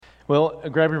Well,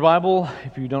 grab your Bible,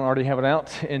 if you don't already have it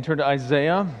out, and turn to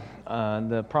Isaiah,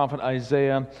 the prophet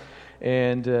Isaiah,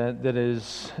 and that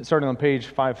is starting on page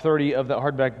 530 of that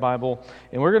hardback Bible.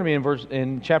 And we're going to be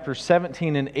in chapters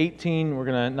 17 and 18. We're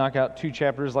going to knock out two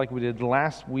chapters like we did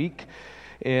last week.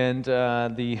 And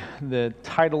the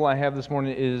title I have this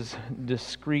morning is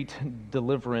Discreet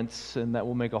Deliverance, and that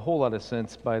will make a whole lot of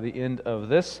sense by the end of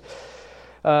this.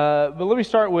 But let me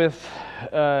start with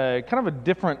kind of a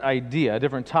different idea, a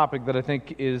different topic that I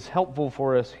think is helpful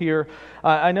for us here.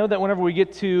 I know that whenever we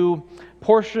get to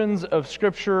portions of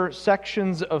Scripture,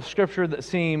 sections of Scripture that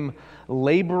seem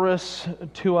laborious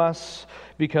to us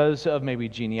because of maybe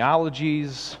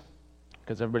genealogies,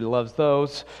 because everybody loves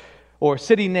those, or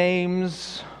city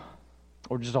names,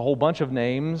 or just a whole bunch of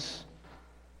names,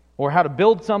 or how to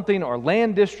build something, or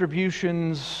land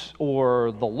distributions,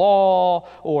 or the law,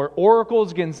 or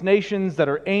oracles against nations that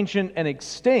are ancient and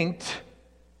extinct,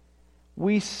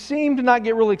 we seem to not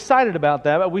get really excited about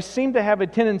that, but we seem to have a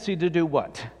tendency to do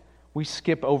what? We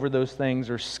skip over those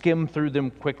things or skim through them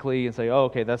quickly and say, oh,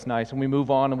 okay, that's nice, and we move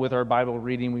on with our Bible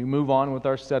reading, we move on with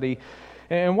our study.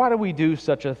 And why do we do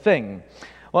such a thing?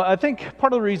 Well, I think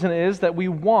part of the reason is that we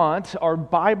want our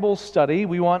Bible study,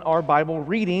 we want our Bible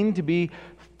reading to be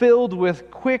filled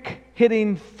with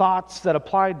quick-hitting thoughts that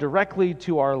apply directly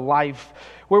to our life,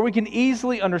 where we can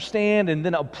easily understand and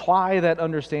then apply that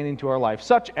understanding to our life,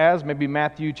 such as maybe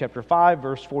Matthew chapter 5,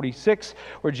 verse 46,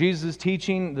 where Jesus is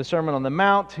teaching the Sermon on the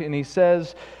Mount, and he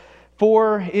says,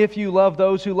 "For if you love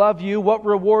those who love you, what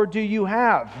reward do you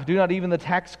have? Do not even the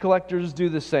tax collectors do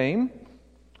the same?"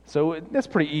 So that's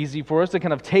pretty easy for us to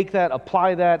kind of take that,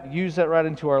 apply that, use that right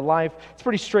into our life. It's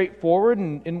pretty straightforward,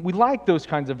 and we like those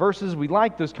kinds of verses. We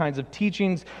like those kinds of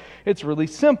teachings. It's really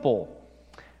simple.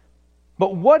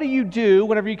 But what do you do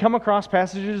whenever you come across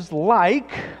passages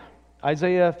like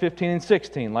Isaiah 15 and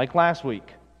 16, like last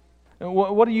week?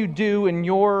 What do you do in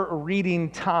your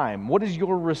reading time? What is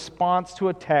your response to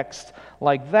a text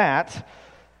like that?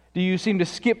 Do you seem to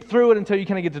skip through it until you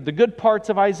kind of get to the good parts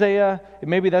of Isaiah? And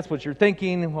maybe that's what you're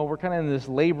thinking. Well, we're kind of in this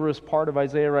laborious part of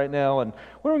Isaiah right now, and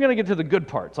when are we going to get to the good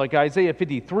parts, like Isaiah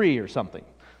 53 or something?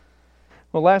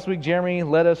 Well, last week, Jeremy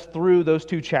led us through those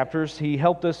two chapters. He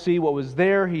helped us see what was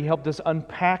there. He helped us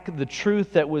unpack the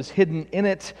truth that was hidden in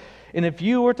it. And if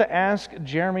you were to ask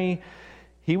Jeremy,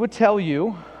 he would tell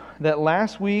you that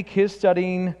last week his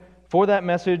studying for that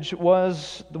message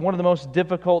was one of the most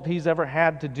difficult he's ever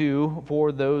had to do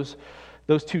for those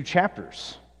two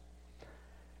chapters.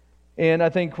 And I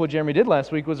think what Jeremy did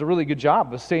last week was a really good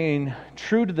job of staying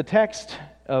true to the text,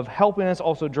 of helping us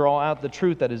also draw out the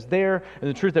truth that is there and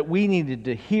the truth that we needed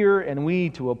to hear and we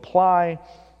need to apply.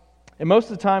 And most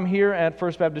of the time here at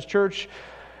First Baptist Church,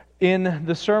 in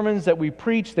the sermons that we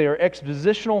preach, they are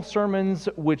expositional sermons,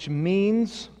 which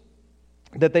means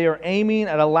that they are aiming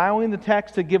at allowing the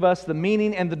text to give us the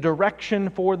meaning and the direction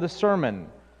for the sermon.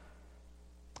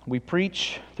 We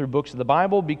preach through books of the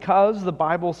Bible because the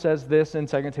Bible says this in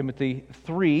 2 Timothy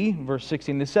 3, verse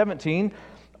 16 to 17.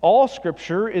 All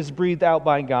Scripture is breathed out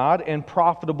by God and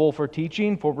profitable for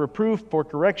teaching, for reproof, for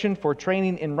correction, for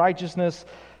training in righteousness.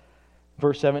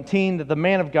 Verse 17, that the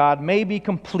man of God may be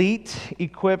complete,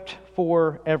 equipped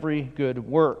for every good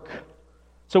work.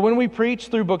 So when we preach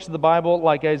through books of the Bible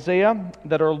like Isaiah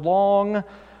that are long,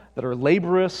 that are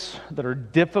laborious, that are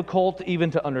difficult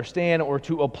even to understand or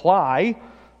to apply,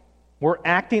 we're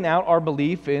acting out our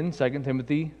belief in 2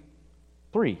 Timothy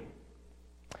 3.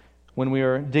 When we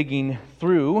are digging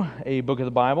through a book of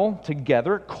the Bible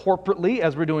together, corporately,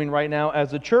 as we're doing right now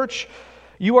as a church,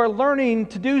 you are learning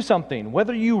to do something.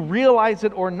 Whether you realize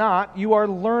it or not, you are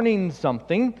learning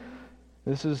something.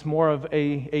 This is more of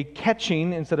a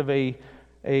catching instead of a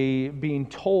being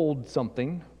told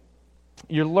something.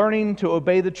 You're learning to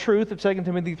obey the truth of 2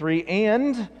 Timothy 3,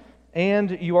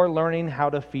 and you are learning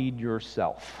how to feed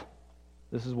yourself.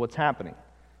 This is what's happening,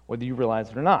 whether you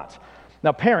realize it or not.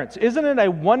 Now, parents, isn't it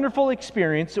a wonderful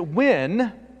experience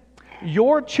when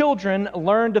your children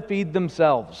learn to feed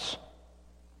themselves?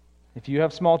 If you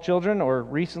have small children, or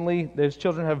recently those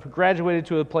children have graduated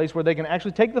to a place where they can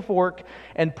actually take the fork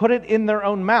and put it in their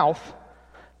own mouth,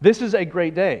 this is a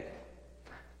great day.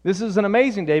 This is an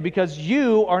amazing day because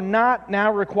you are not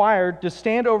now required to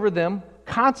stand over them,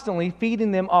 constantly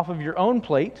feeding them off of your own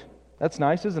plate. That's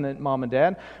nice, isn't it, Mom and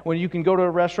Dad? When you can go to a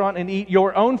restaurant and eat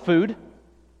your own food,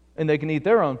 and they can eat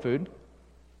their own food.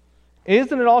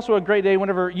 Isn't it also a great day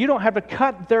whenever you don't have to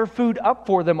cut their food up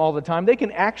for them all the time? They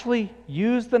can actually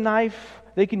use the knife,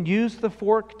 they can use the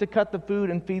fork to cut the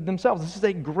food and feed themselves. This is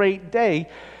a great day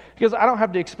because I don't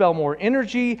have to expel more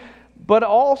energy, but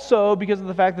also because of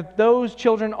the fact that those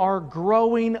children are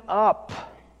growing up.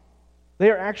 They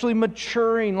are actually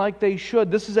maturing like they should.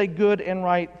 This is a good and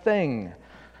right thing.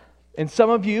 And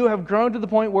some of you have grown to the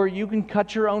point where you can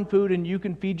cut your own food and you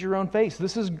can feed your own face.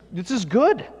 This is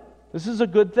good. This is a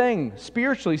good thing,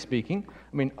 spiritually speaking.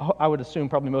 I mean, I would assume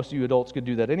probably most of you adults could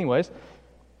do that anyways.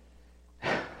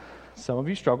 Some of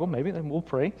you struggle, maybe, then we'll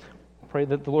pray. Pray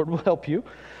that the Lord will help you.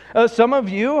 Some of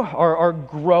you are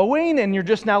growing and you're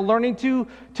just now learning to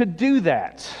do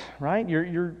that, right?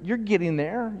 You're getting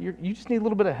there. You just need a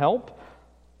little bit of help.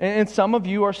 And some of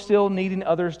you are still needing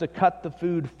others to cut the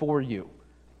food for you,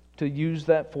 to use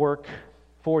that fork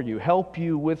for you, help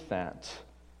you with that.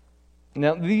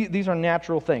 Now, these are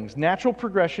natural things, natural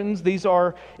progressions. These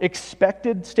are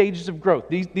expected stages of growth.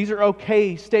 These are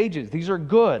okay stages. These are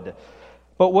good.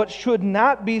 But what should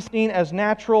not be seen as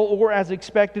natural or as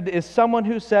expected is someone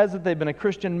who says that they've been a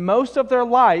Christian most of their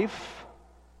life,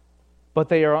 but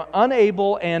they are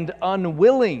unable and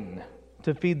unwilling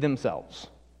to feed themselves.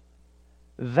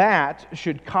 That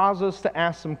should cause us to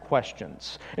ask some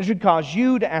questions. It should cause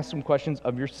you to ask some questions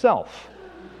of yourself.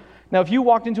 Now, if you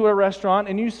walked into a restaurant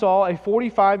and you saw a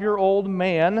 45-year-old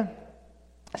man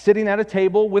sitting at a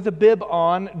table with a bib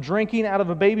on, drinking out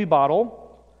of a baby bottle,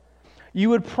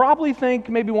 you would probably think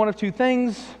maybe one of two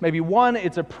things. Maybe one,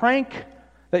 it's a prank,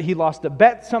 that he lost a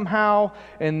bet somehow,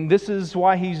 and this is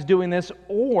why he's doing this,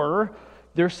 or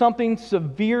there's something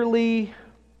severely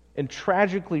and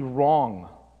tragically wrong.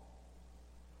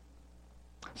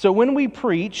 So when we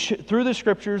preach through the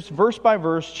Scriptures, verse by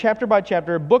verse, chapter by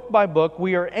chapter, book by book,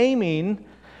 we are aiming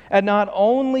at not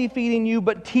only feeding you,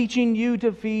 but teaching you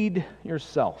to feed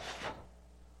yourself.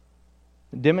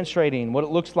 Demonstrating what it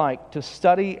looks like to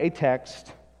study a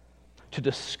text, to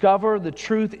discover the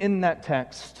truth in that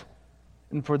text,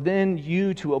 and for then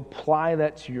you to apply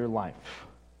that to your life.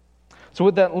 So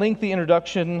with that lengthy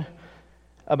introduction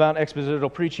about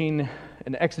expositional preaching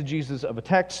and exegesis of a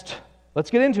text, let's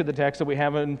get into the text that we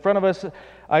have in front of us,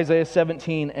 Isaiah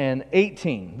 17 and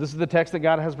 18. This is the text that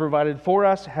God has provided for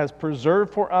us, has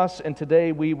preserved for us, and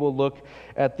today we will look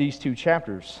at these two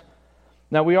chapters.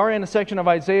 Now, we are in a section of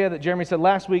Isaiah that Jeremy said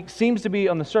last week seems to be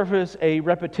on the surface a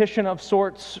repetition of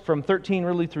sorts from 13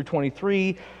 really through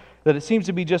 23, that it seems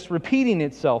to be just repeating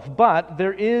itself. But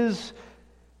there is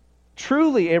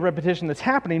truly a repetition that's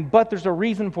happening, but there's a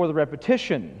reason for the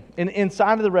repetition. And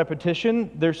inside of the repetition,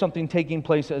 there's something taking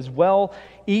place as well.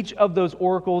 Each of those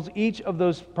oracles, each of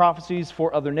those prophecies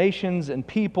for other nations and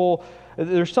people,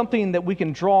 there's something that we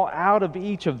can draw out of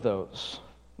each of those.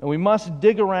 And we must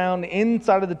dig around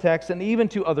inside of the text and even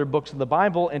to other books of the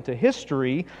Bible and to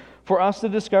history for us to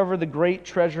discover the great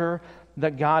treasure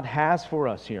that God has for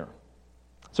us here.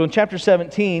 So in chapter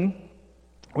 17,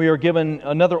 we are given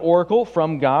another oracle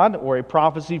from God, or a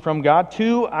prophecy from God,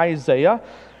 to Isaiah.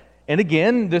 And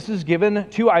again, this is given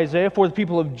to Isaiah for the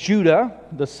people of Judah,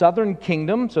 the southern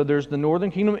kingdom. So there's the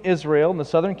northern kingdom Israel and the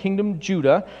southern kingdom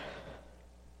Judah.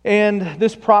 And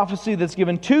this prophecy that's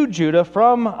given to Judah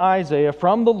from Isaiah,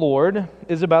 from the Lord,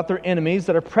 is about their enemies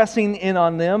that are pressing in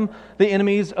on them, the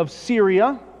enemies of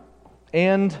Syria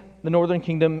and the northern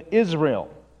kingdom Israel,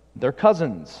 their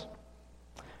cousins.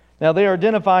 Now, they are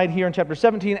identified here in chapter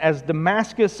 17 as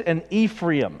Damascus and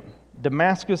Ephraim.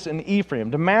 Damascus and Ephraim.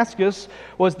 Damascus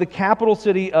was the capital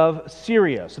city of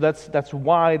Syria, so that's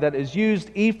why that is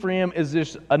used. Ephraim is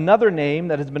just another name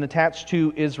that has been attached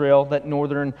to Israel, that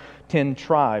northern 10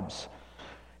 tribes.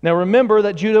 Now, remember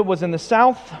that Judah was in the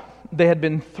south. They had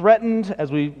been threatened,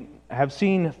 as we have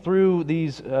seen through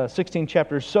these 16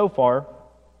 chapters so far.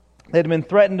 They had been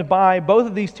threatened by both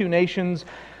of these two nations,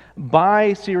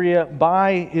 by Syria,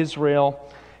 by Israel.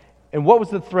 And what was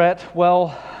the threat?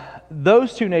 Well,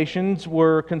 those two nations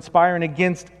were conspiring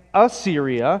against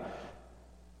Assyria,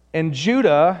 and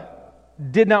Judah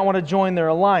did not want to join their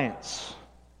alliance.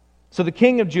 So the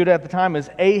king of Judah at the time is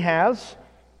Ahaz,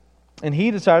 and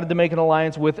he decided to make an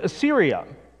alliance with Assyria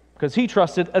because he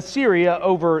trusted Assyria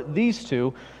over these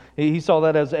two. He saw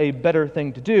that as a better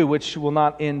thing to do, which will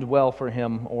not end well for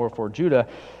him or for Judah.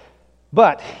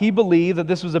 But he believed that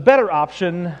this was a better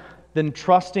option than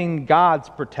trusting God's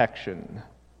protection,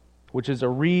 which is a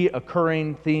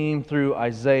reoccurring theme through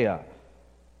Isaiah.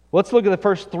 Let's look at the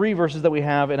first three verses that we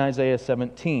have in Isaiah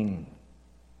 17.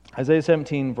 Isaiah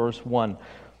 17, verse 1.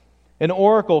 An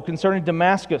oracle concerning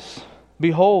Damascus.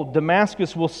 Behold,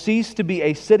 Damascus will cease to be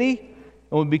a city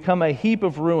and will become a heap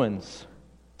of ruins.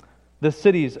 The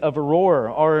cities of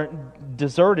Aurora are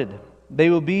deserted. They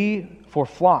will be for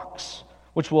flocks,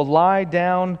 which will lie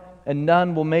down, and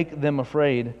none will make them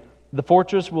afraid. The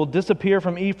fortress will disappear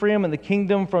from Ephraim, and the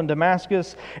kingdom from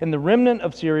Damascus, and the remnant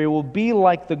of Syria will be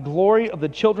like the glory of the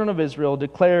children of Israel,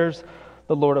 declares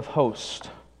the Lord of hosts.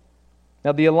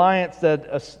 Now, the alliance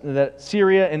that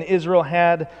Syria and Israel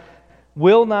had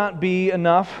will not be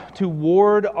enough to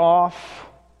ward off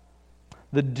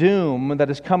the doom that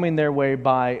is coming their way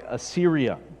by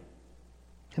Assyria.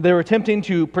 They were attempting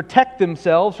to protect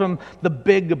themselves from the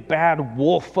big bad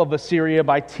wolf of Assyria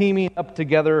by teaming up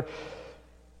together,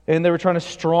 and they were trying to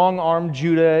strong-arm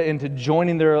Judah into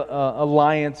joining their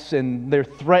alliance, and they're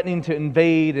threatening to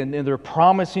invade, and they're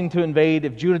promising to invade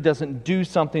if Judah doesn't do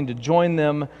something to join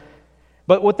them.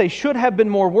 But what they should have been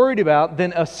more worried about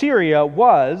than Assyria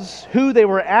was who they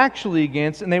were actually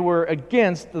against, and they were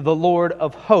against the Lord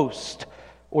of hosts,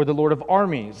 or the Lord of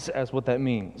armies, as what that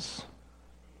means.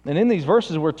 And in these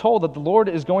verses, we're told that the Lord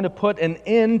is going to put an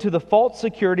end to the false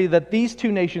security that these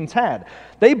two nations had.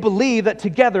 They believed that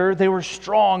together they were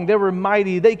strong, they were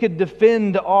mighty, they could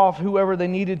defend off whoever they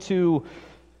needed to.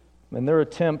 In their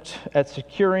attempt at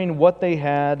securing what they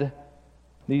had,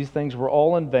 these things were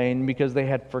all in vain because they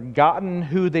had forgotten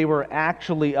who they were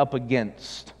actually up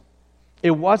against.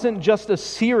 It wasn't just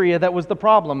Assyria that was the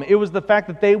problem. It was the fact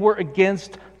that they were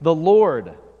against the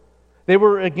Lord. They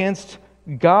were against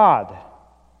God.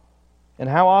 And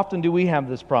how often do we have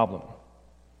this problem?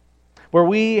 Where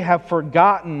we have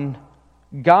forgotten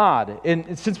God.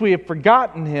 And since we have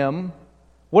forgotten Him,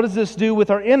 what does this do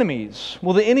with our enemies?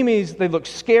 Well, the enemies, they look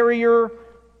scarier.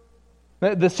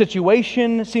 The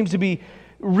situation seems to be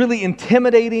really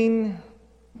intimidating.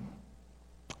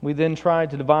 We then try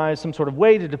to devise some sort of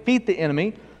way to defeat the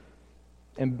enemy.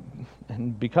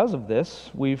 And because of this,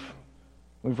 we've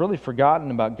really forgotten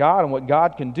about God and what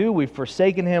God can do. We've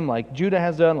forsaken Him like Judah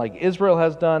has done, like Israel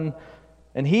has done,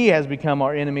 and He has become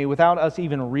our enemy without us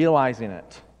even realizing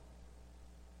it.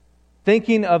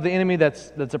 Thinking of the enemy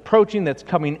that's approaching, that's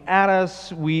coming at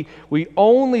us, we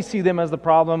only see them as the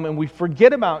problem, and we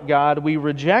forget about God. We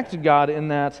reject God in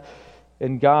that,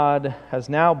 and God has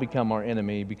now become our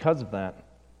enemy because of that.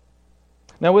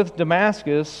 Now with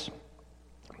Damascus,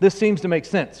 this seems to make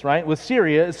sense, right? With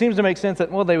Syria, it seems to make sense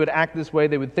that, well, they would act this way,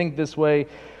 they would think this way.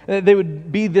 They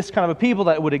would be this kind of a people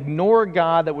that would ignore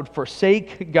God, that would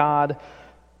forsake God.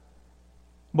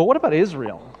 But what about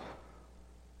Israel?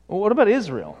 What about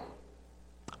Israel?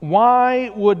 Why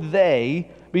would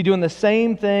they be doing the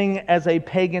same thing as a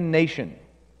pagan nation?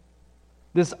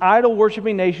 This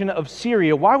idol-worshiping nation of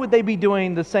Syria, why would they be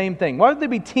doing the same thing? Why would they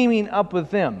be teaming up with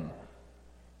them?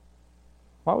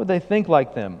 Why would they think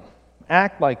like them?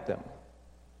 Act like them?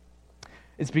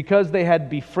 It's because they had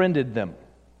befriended them.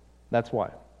 That's why.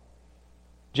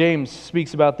 James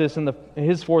speaks about this in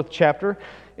his 4th chapter,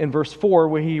 in verse 4,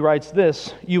 where he writes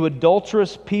this: "You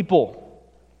adulterous people,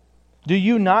 do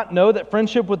you not know that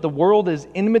friendship with the world is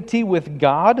enmity with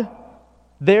God?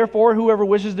 Therefore, whoever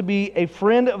wishes to be a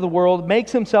friend of the world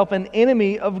makes himself an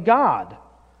enemy of God."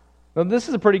 Now, this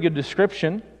is a pretty good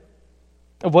description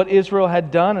of what Israel had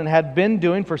done and had been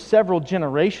doing for several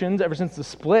generations, ever since the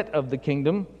split of the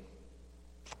kingdom.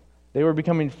 They were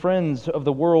becoming friends of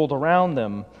the world around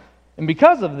them. And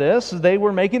because of this, they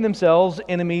were making themselves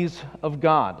enemies of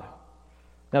God.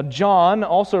 Now, John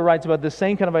also writes about this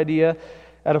same kind of idea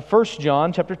out of 1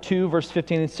 John chapter 2, verse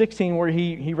 15 and 16, where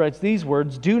he writes these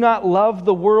words: "Do not love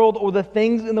the world or the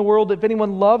things in the world. If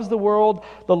anyone loves the world,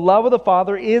 the love of the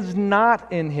Father is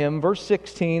not in him." Verse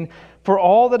 16, "For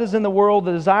all that is in the world,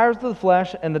 the desires of the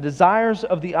flesh and the desires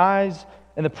of the eyes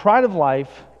and the pride of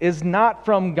life is not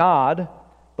from God,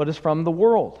 but is from the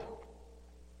world."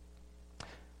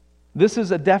 This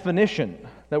is a definition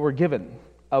that we're given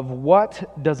of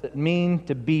what does it mean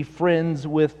to be friends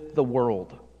with the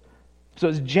world. So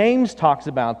as James talks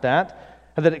about that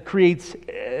it creates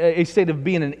a state of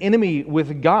being an enemy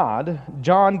with God,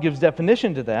 John gives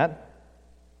definition to that.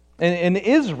 And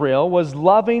Israel was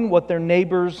loving what their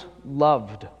neighbors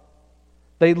loved.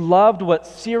 They loved what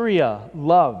Syria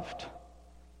loved.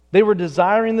 They were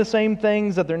desiring the same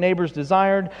things that their neighbors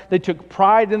desired. They took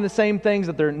pride in the same things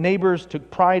that their neighbors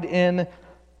took pride in.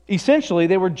 Essentially,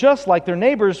 they were just like their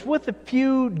neighbors with a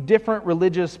few different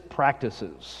religious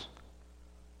practices.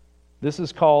 This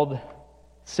is called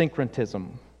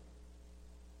syncretism.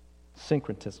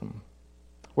 Syncretism,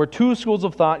 where two schools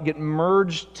of thought get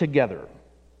merged together.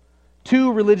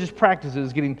 Two religious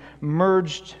practices getting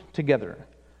merged together.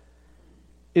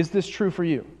 Is this true for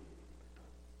you?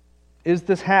 Is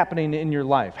this happening in your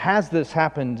life? Has this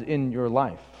happened in your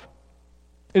life?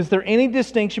 Is there any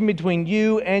distinction between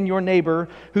you and your neighbor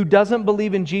who doesn't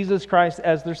believe in Jesus Christ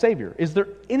as their Savior? Is there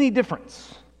any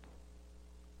difference?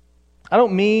 I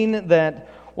don't mean that,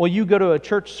 well, you go to a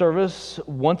church service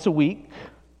once a week,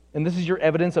 and this is your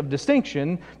evidence of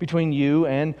distinction between you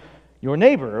and your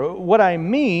neighbor. What I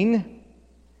mean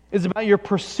is about your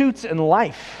pursuits in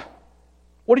life.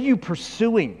 What are you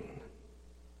pursuing?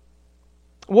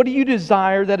 What do you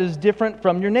desire that is different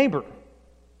from your neighbor?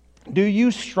 Do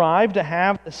you strive to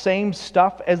have the same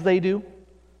stuff as they do?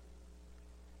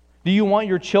 Do you want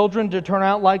your children to turn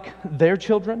out like their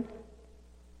children?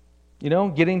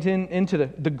 Getting into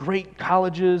the great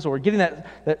colleges or getting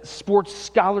that sports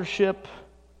scholarship,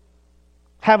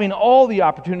 having all the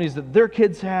opportunities that their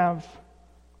kids have,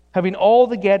 having all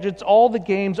the gadgets, all the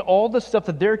games, all the stuff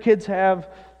that their kids have.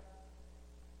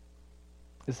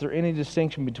 Is there any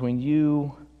distinction between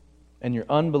you and your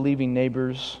unbelieving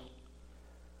neighbors?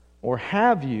 Or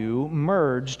have you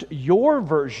merged your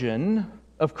version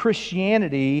of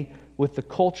Christianity with the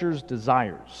culture's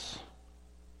desires?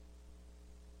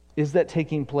 Is that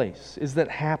taking place? Is that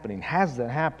happening? Has that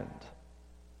happened?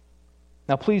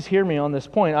 Now, please hear me on this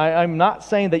point. I'm not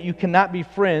saying that you cannot be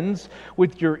friends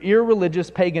with your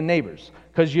irreligious pagan neighbors,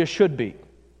 because you should be.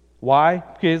 Why?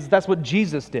 Because that's what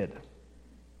Jesus did.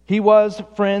 He was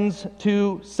friends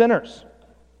to sinners.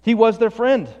 He was their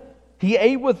friend. He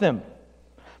ate with them.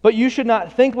 But you should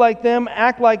not think like them,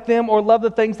 act like them, or love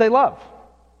the things they love.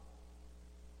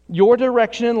 Your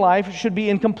direction in life should be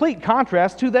in complete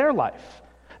contrast to their life.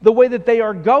 The way that they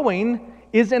are going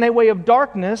is in a way of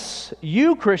darkness.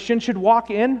 You, Christian, should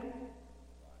walk in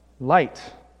light.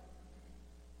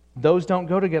 Those don't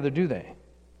go together, do they?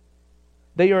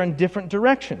 They are in different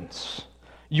directions.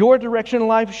 Your direction in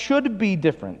life should be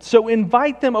different. So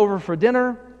invite them over for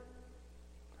dinner.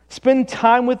 Spend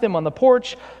time with them on the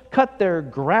porch. Cut their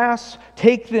grass.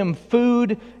 Take them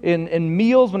food and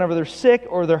meals whenever they're sick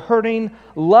or they're hurting.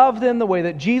 Love them the way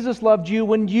that Jesus loved you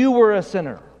when you were a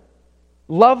sinner.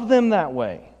 Love them that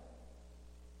way.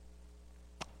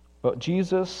 But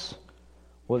Jesus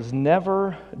was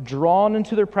never drawn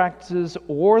into their practices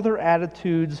or their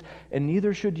attitudes, and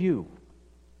neither should you.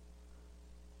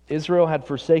 Israel had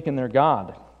forsaken their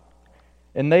God,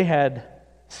 and they had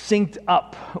synced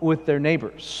up with their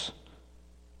neighbors.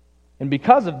 And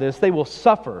because of this, they will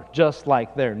suffer just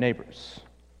like their neighbors.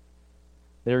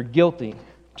 They're guilty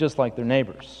just like their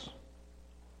neighbors.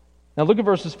 Now look at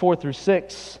verses 4 through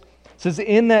 6. It says,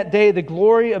 "In that day the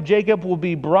glory of Jacob will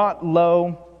be brought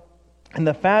low, and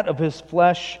the fat of his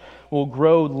flesh will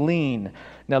grow lean."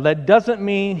 Now that doesn't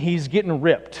mean he's getting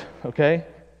ripped, okay?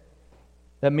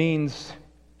 That means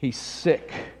he's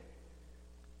sick,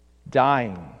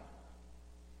 dying.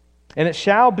 "And it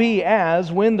shall be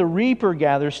as when the reaper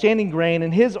gathers standing grain,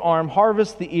 and his arm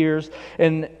harvests the ears,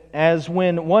 and as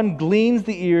when one gleans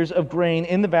the ears of grain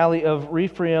in the valley of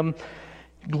Rephaim,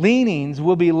 gleanings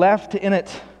will be left in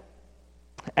it.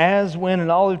 As when an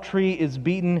olive tree is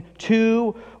beaten,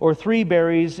 2 or 3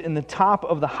 berries in the top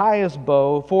of the highest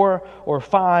bough, 4 or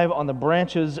 5 on the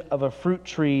branches of a fruit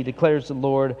tree, declares the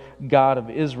Lord God of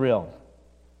Israel."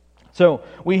 So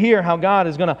we hear how God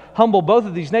is going to humble both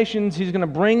of these nations. He's going to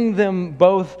bring them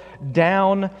both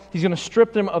down. He's going to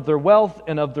strip them of their wealth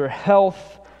and of their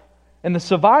health. And the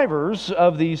survivors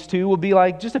of these two will be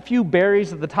like just a few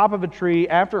berries at the top of a tree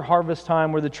after harvest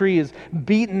time, where the tree is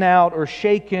beaten out or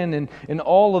shaken and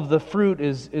all of the fruit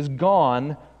is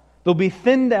gone. They'll be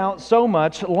thinned out so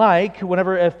much, like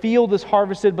whenever a field is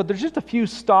harvested, but there's just a few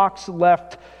stalks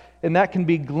left, and that can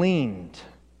be gleaned.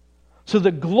 So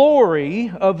the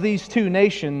glory of these two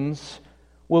nations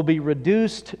will be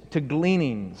reduced to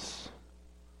gleanings.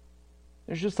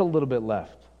 There's just a little bit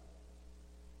left.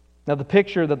 Now, the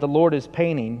picture that the Lord is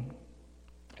painting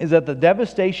is that the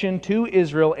devastation to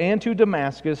Israel and to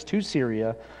Damascus, to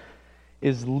Syria,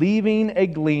 is leaving a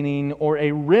gleaning or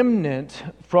a remnant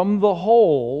from the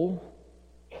whole,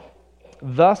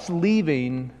 thus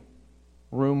leaving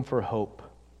room for hope.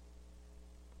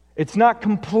 It's not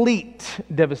complete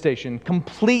devastation,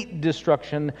 complete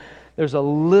destruction. There's a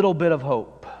little bit of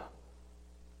hope.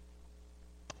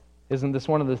 Isn't this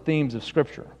one of the themes of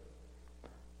Scripture?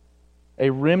 A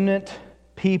remnant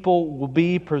people will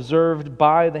be preserved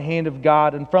by the hand of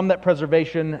God, and from that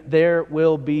preservation there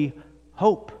will be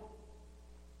hope.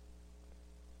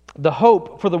 The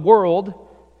hope for the world,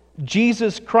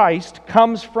 Jesus Christ,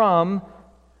 comes from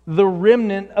the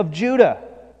remnant of Judah,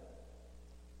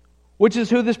 which is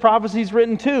who this prophecy is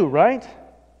written to, right?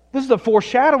 This is a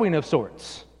foreshadowing of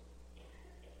sorts.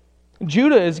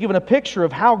 Judah is given a picture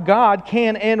of how God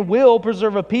can and will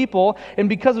preserve a people, and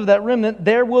because of that remnant,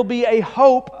 there will be a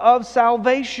hope of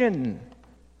salvation.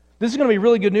 This is going to be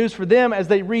really good news for them as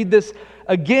they read this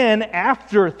again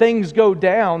after things go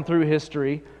down through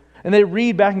history, and they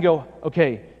read back and go,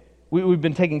 okay, we've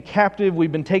been taken captive,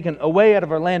 we've been taken away out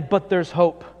of our land, but there's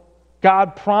hope.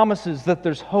 God promises that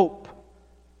there's hope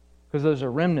because there's a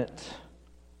remnant.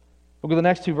 Look at the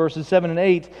next two verses, 7 and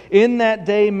 8. In that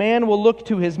day man will look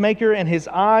to his Maker, and his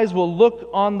eyes will look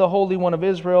on the Holy One of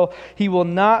Israel. He will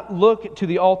not look to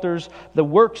the altars, the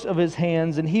works of his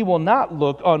hands, and he will not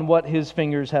look on what his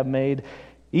fingers have made,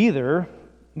 either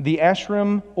the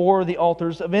Asherim or the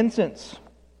altars of incense.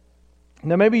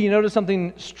 Now maybe you notice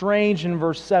something strange in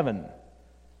verse 7.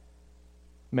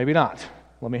 Maybe not.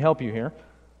 Let me help you here.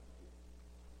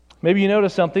 Maybe you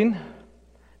notice something,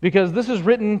 because this is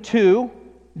written to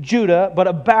Judah, but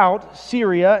about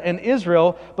Syria and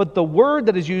Israel, but the word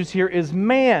that is used here is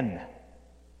man.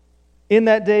 In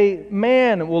that day,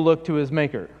 man will look to his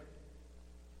Maker.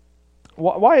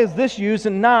 Why is this used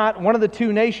and not one of the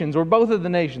two nations, or both of the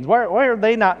nations? Why are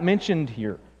they not mentioned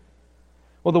here?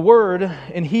 Well, the word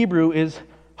in Hebrew is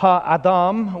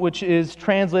ha-adam, which is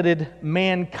translated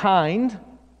mankind,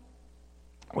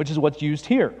 which is what's used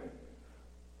here.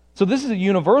 So this is a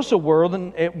universal word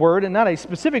and not a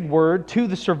specific word to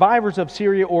the survivors of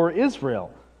Syria or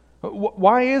Israel.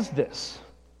 Why is this?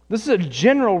 This is a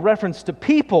general reference to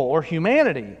people or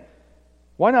humanity.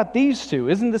 Why not these two?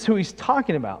 Isn't this who he's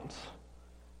talking about?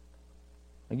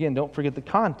 Again, don't forget the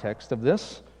context of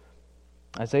this.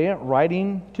 Isaiah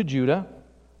writing to Judah,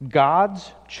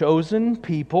 God's chosen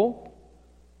people.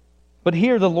 But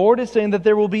here the Lord is saying that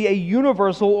there will be a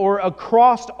universal or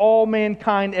across all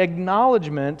mankind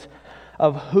acknowledgement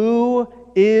of who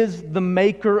is the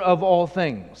Maker of all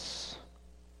things.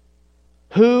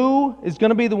 Who is going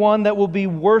to be the one that will be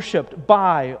worshipped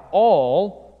by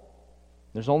all?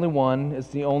 There's only one. It's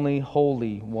the only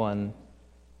holy one.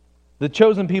 The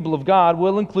chosen people of God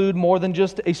will include more than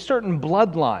just a certain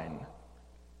bloodline,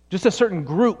 just a certain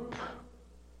group.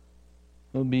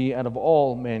 It will be out of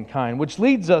all mankind, which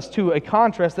leads us to a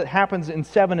contrast that happens in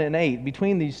 7 and 8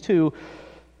 between these two.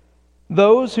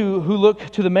 Those who look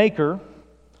to the Maker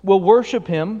will worship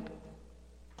Him,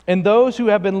 and those who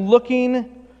have been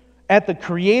looking at the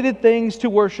created things to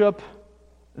worship,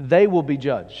 they will be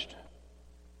judged.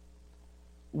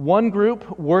 One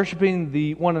group worshiping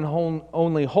the one and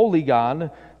only holy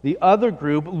God, the other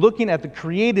group looking at the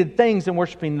created things and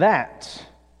worshiping that.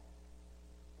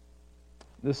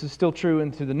 This is still true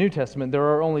into the New Testament. There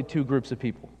are only two groups of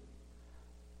people.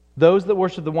 Those that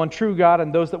worship the one true God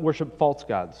and those that worship false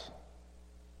gods.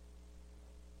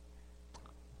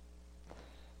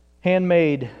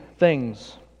 Handmade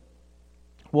things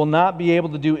will not be able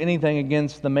to do anything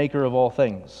against the Maker of all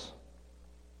things.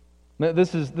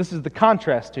 This is the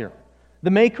contrast here.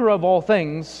 The Maker of all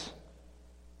things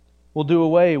will do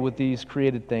away with these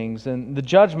created things. And the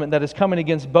judgment that is coming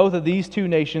against both of these two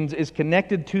nations is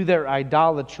connected to their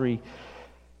idolatry.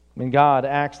 And God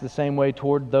acts the same way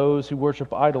toward those who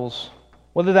worship idols.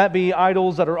 Whether that be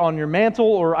idols that are on your mantle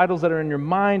or idols that are in your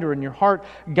mind or in your heart,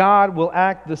 God will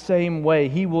act the same way.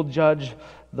 He will judge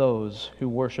those who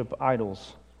worship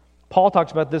idols. Paul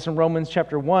talks about this in Romans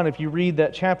chapter 1. If you read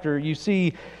that chapter, you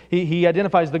see he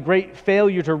identifies the great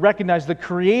failure to recognize the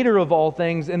creator of all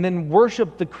things and then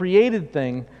worship the created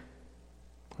thing.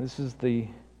 This is the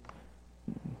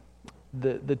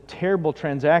terrible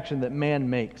transaction that man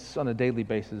makes on a daily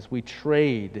basis. We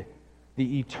trade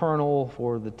the eternal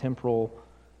for the temporal.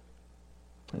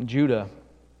 And Judah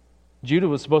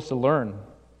was supposed to learn.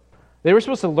 They were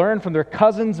supposed to learn from their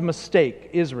cousin's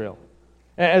mistake, Israel.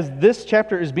 As this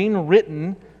chapter is being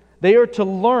written, they are to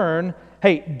learn,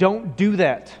 hey, don't do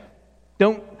that.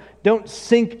 Don't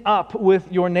sync up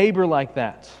with your neighbor like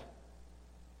that.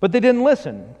 But they didn't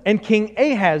listen. And King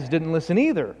Ahaz didn't listen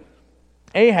either.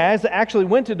 Ahaz actually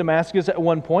went to Damascus at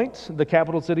one point, the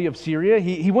capital city of Syria.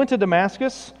 He went to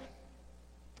Damascus.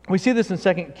 We see this in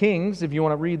 2 Kings, if you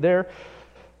want to read there.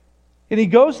 And he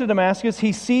goes to Damascus.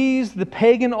 He sees the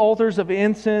pagan altars of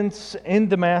incense in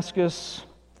Damascus.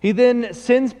 He then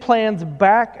sends plans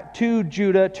back to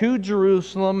Judah, to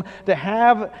Jerusalem, to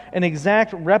have an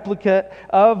exact replica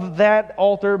of that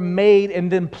altar made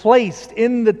and then placed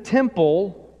in the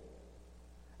temple.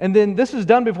 And then this is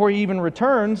done before he even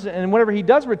returns. And whenever he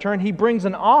does return, he brings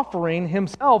an offering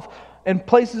himself and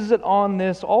places it on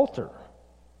this altar.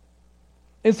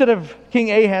 Instead of King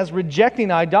Ahaz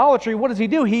rejecting idolatry, what does he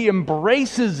do? He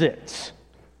embraces it.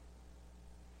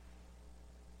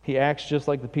 He acts just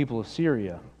like the people of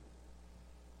Syria.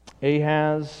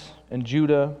 Ahaz and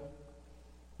Judah,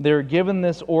 they're given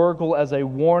this oracle as a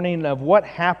warning of what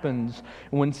happens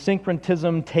when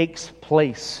syncretism takes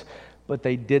place. But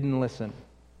they didn't listen.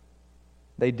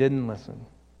 They didn't listen.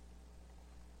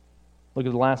 Look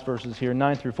at the last verses here,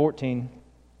 9 through 14.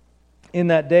 In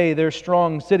that day, their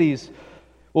strong cities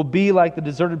will be like the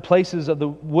deserted places of the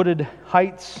wooded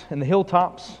heights and the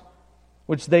hilltops,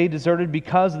 which they deserted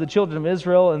because of the children of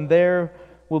Israel, and there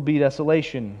will be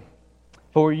desolation.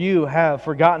 For you have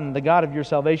forgotten the God of your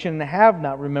salvation and have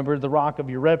not remembered the rock of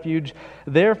your refuge.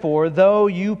 Therefore, though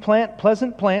you plant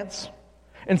pleasant plants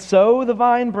and sow the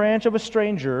vine branch of a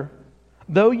stranger,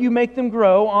 though you make them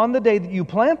grow on the day that you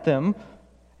plant them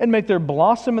and make their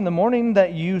blossom in the morning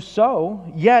that you sow,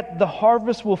 yet the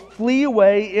harvest will flee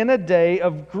away in a day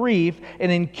of grief and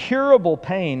incurable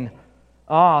pain.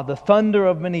 Ah, the thunder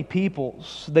of many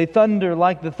peoples. They thunder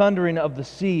like the thundering of the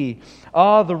sea.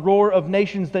 Ah, the roar of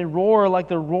nations. They roar like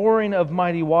the roaring of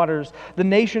mighty waters. The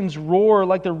nations roar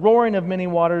like the roaring of many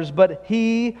waters, but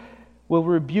He will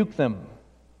rebuke them,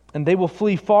 and they will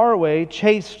flee far away,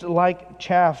 chased like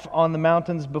chaff on the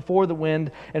mountains before the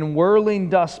wind, and whirling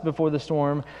dust before the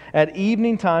storm. At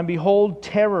evening time, behold,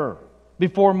 terror.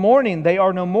 Before morning, they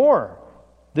are no more.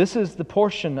 This is the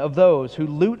portion of those who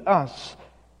loot us,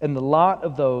 and the lot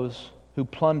of those who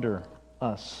plunder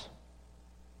us.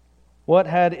 What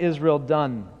had Israel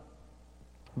done?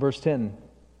 Verse 10.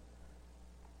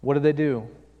 What did they do?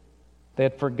 They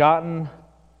had forgotten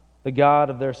the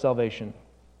God of their salvation.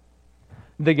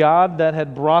 The God that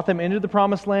had brought them into the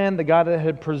promised land, the God that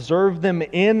had preserved them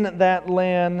in that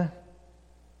land,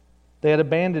 they had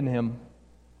abandoned Him.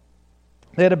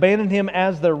 They had abandoned Him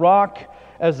as their rock,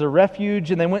 as their refuge,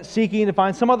 and they went seeking to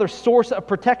find some other source of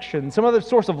protection, some other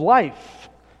source of life,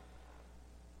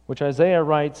 which Isaiah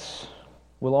writes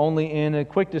will only end in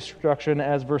quick destruction,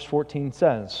 as verse 14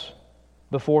 says.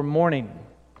 Before morning,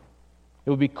 it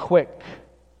will be quick.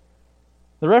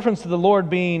 The reference to the Lord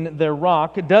being their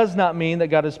rock does not mean that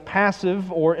God is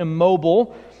passive or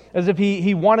immobile, as if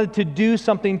He wanted to do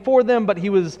something for them, but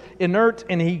He was inert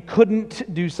and He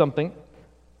couldn't do something.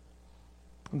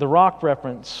 The rock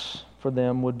reference for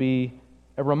them would be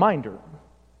a reminder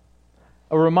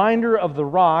of the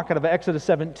rock out of Exodus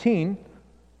 17,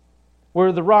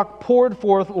 where the rock poured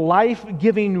forth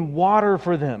life-giving water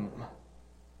for them.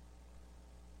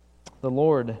 The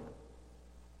Lord,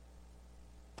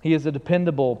 He is a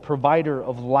dependable provider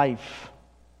of life,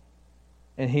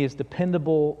 and He is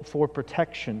dependable for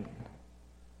protection.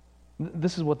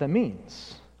 This is what that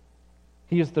means.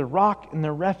 He is their rock and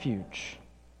their refuge.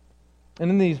 And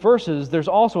in these verses, there's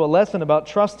also a lesson about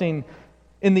trusting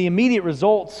in the immediate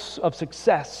results of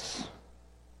success.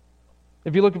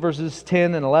 If you look at verses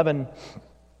 10 and 11,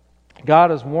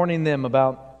 God is warning them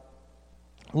about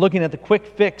looking at the quick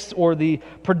fix or the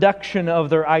production of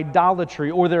their idolatry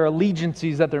or their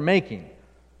allegiances that they're making.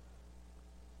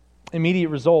 Immediate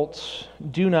results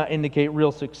do not indicate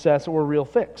real success or real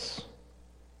fix.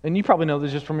 And you probably know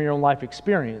this just from your own life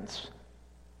experience.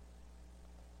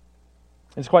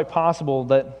 It's quite possible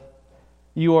that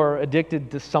you are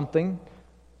addicted to something.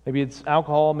 Maybe it's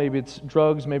alcohol, maybe it's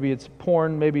drugs, maybe it's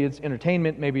porn, maybe it's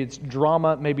entertainment, maybe it's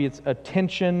drama, maybe it's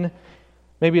attention,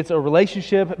 maybe it's a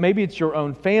relationship, maybe it's your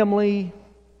own family.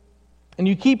 And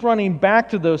you keep running back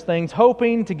to those things,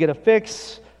 hoping to get a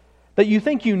fix that you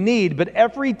think you need, but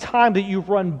every time that you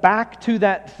run back to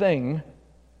that thing,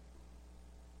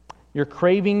 your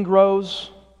craving grows,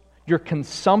 your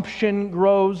consumption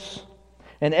grows,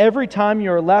 and every time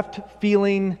you're left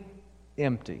feeling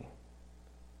empty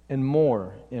and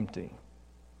more empty.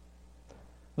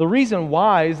 The reason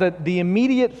why is that the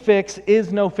immediate fix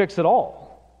is no fix at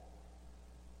all.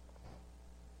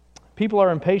 People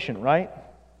are impatient, right?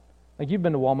 Like you've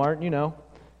been to Walmart, you know.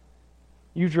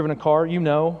 You've driven a car, you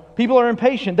know. People are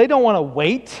impatient. They don't want to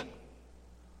wait,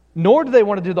 nor do they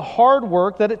want to do the hard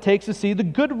work that it takes to see the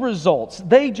good results.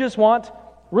 They just want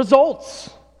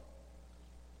results.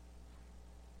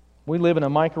 We live in a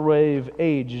microwave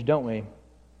age, don't we?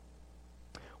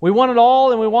 We want it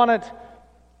all and we want it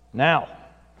now.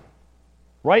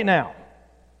 Right now.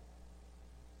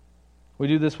 We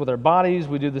do this with our bodies,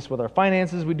 we do this with our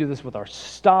finances, we do this with our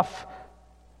stuff.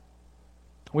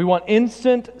 We want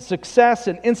instant success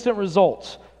and instant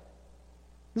results.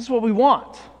 This is what we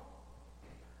want.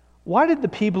 Why did the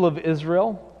people of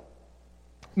Israel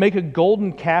make a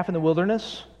golden calf in the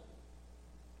wilderness?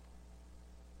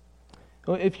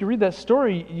 Well, if you read that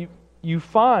story, you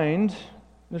find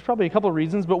there's probably a couple of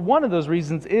reasons, but one of those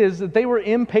reasons is that they were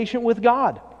impatient with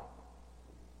God.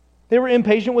 They were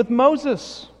impatient with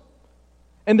Moses.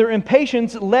 And their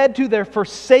impatience led to their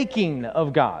forsaking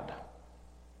of God.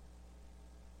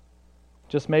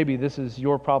 Just maybe this is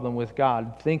your problem with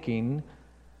God, thinking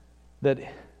that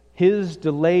His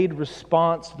delayed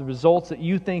response to the results that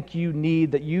you think you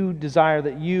need, that you desire,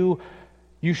 that you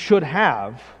should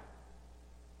have,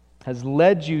 has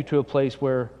led you to a place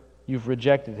where you've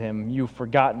rejected Him, you've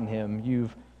forgotten Him,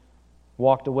 you've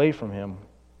walked away from Him.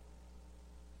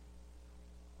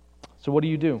 So what do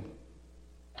you do?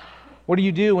 What do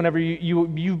you do whenever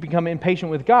you become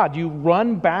impatient with God? You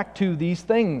run back to these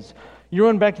things. You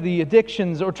run back to the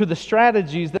addictions or to the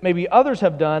strategies that maybe others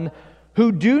have done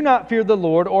who do not fear the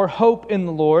Lord or hope in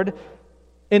the Lord.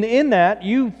 And in that,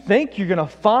 you think you're going to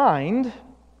find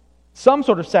some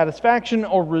sort of satisfaction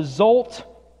or result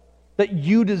that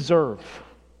you deserve.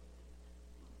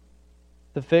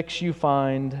 The fix you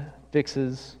find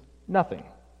fixes nothing,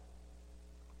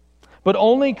 but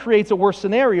only creates a worse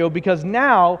scenario because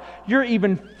now you're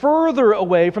even further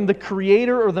away from the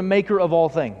Creator or the Maker of all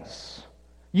things.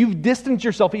 You've distanced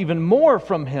yourself even more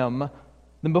from Him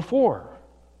than before.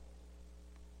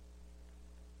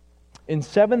 In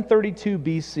 732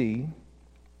 BC,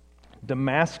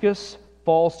 Damascus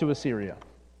falls to Assyria.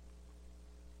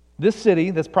 This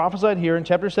city that's prophesied here in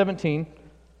chapter 17,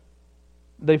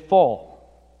 they fall,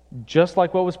 just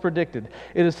like what was predicted.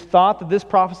 It is thought that this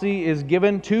prophecy is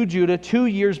given to Judah 2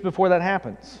 years before that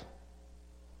happens.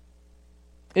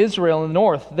 Israel in the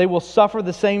north, they will suffer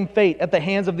the same fate at the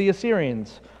hands of the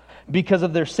Assyrians because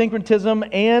of their syncretism,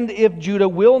 and if Judah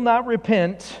will not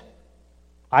repent,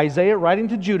 Isaiah writing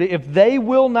to Judah, if they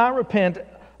will not repent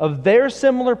of their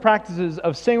similar practices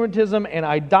of syncretism and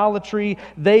idolatry,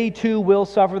 they too will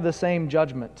suffer the same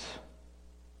judgment.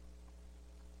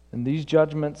 And these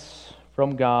judgments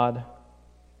from God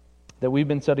that we've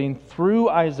been studying through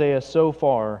Isaiah so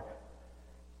far,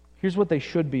 here's what they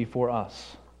should be for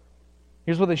us.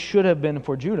 Here's what they should have been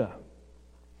for Judah.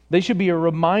 They should be a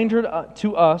reminder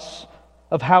to us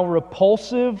of how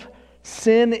repulsive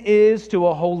sin is to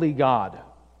a holy God.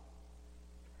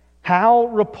 How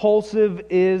repulsive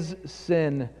is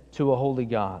sin to a holy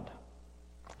God?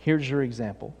 Here's your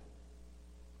example.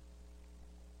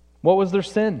 What was their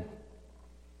sin?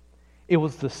 It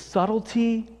was the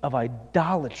subtlety of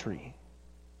idolatry.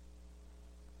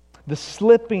 The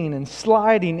slipping and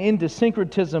sliding into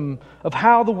syncretism of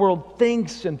how the world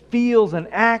thinks and feels and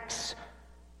acts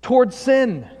towards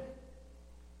sin.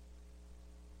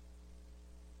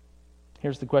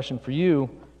 Here's the question for you.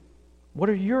 What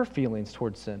are your feelings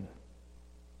towards sin?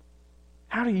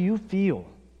 How do you feel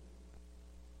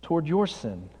toward your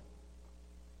sin?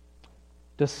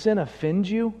 Does sin offend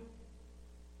you?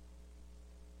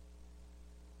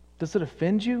 Does it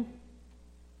offend you?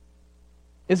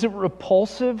 Is it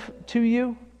repulsive to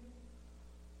you?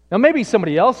 Now, maybe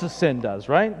somebody else's sin does,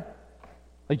 right?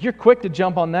 Like you're quick to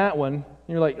jump on that one.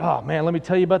 You're like, oh man, let me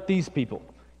tell you about these people.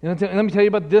 Let me tell you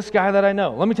about this guy that I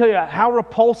know. Let me tell you how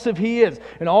repulsive he is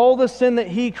and all the sin that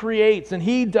he creates and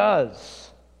he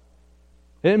does.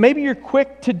 And maybe you're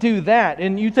quick to do that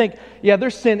and you think, yeah,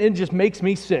 their sin, it just makes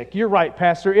me sick. You're right,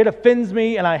 Pastor. It offends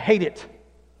me and I hate it.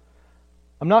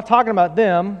 I'm not talking about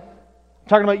them. I'm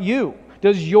talking about you.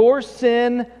 Does your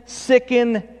sin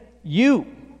sicken you?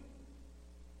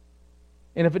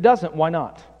 And if it doesn't, why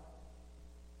not?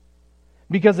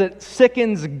 Because it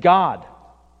sickens God.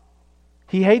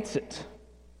 He hates it.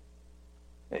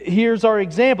 Here's our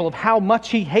example of how much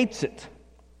He hates it.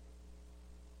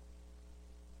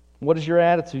 What is your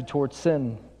attitude towards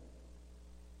sin?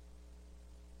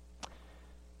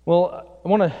 Well, I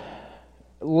want to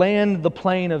land the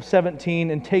plane of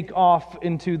 17 and take off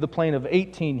into the plane of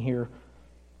 18 here.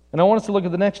 And I want us to look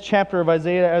at the next chapter of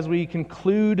Isaiah as we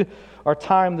conclude our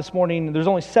time this morning. There's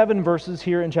only 7 verses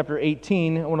here in chapter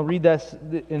 18. I want to read that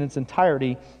in its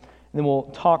entirety, and then we'll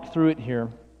talk through it here.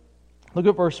 Look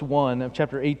at verse 1 of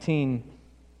chapter 18.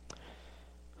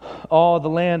 Oh, the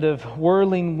land of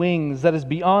whirling wings that is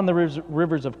beyond the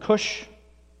rivers of Cush,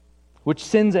 which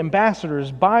sends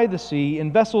ambassadors by the sea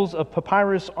in vessels of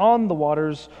papyrus on the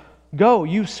waters. Go,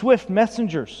 you swift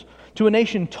messengers, to a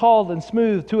nation tall and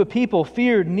smooth, to a people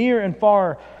feared near and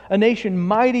far, a nation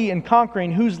mighty and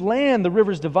conquering, whose land the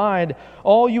rivers divide.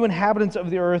 All you inhabitants of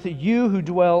the earth, you who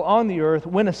dwell on the earth,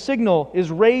 when a signal is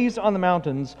raised on the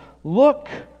mountains, look,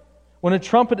 when a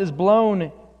trumpet is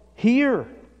blown, hear.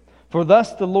 For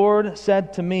thus the Lord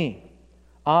said to me,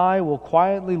 I will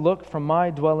quietly look from my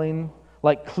dwelling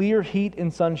like clear heat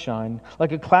in sunshine,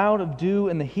 like a cloud of dew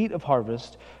in the heat of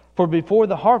harvest. For before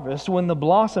the harvest, when the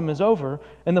blossom is over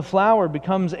and the flower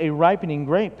becomes a ripening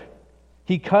grape,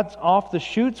 He cuts off the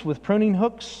shoots with pruning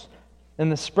hooks,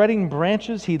 and the spreading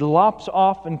branches He lops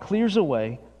off and clears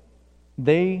away.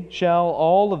 They shall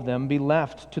all of them be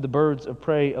left to the birds of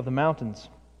prey of the mountains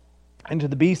and to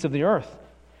the beasts of the earth.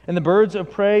 And the birds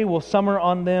of prey will summer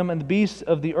on them, and the beasts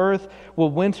of the earth will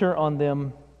winter on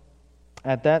them.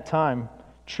 At that time,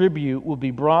 tribute will be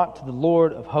brought to the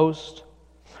Lord of hosts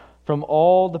from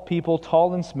all the people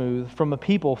tall and smooth, from a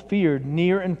people feared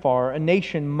near and far, a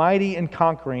nation mighty and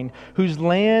conquering, whose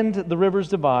land the rivers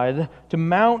divide, to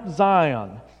Mount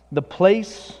Zion, the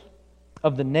place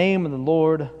of the name of the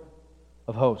Lord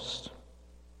of hosts.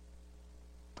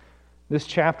 This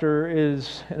chapter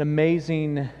is an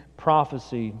amazing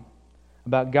prophecy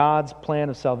about God's plan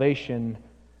of salvation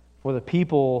for the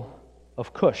people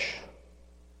of Cush,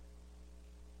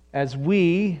 as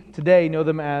we today know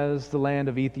them as the land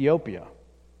of Ethiopia.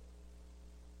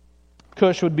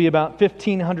 Cush would be about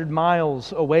 1,500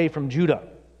 miles away from Judah.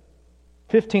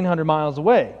 1,500 miles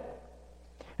away.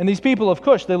 And these people of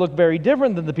Cush, they look very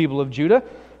different than the people of Judah,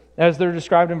 as they're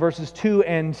described in verses 2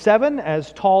 and 7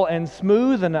 as tall and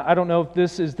smooth. And I don't know if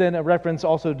this is then a reference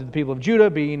also to the people of Judah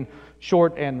being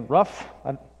short and rough.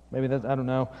 I don't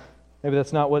know. Maybe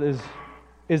that's not what is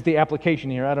the application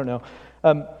here. I don't know.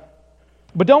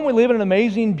 But don't we live in an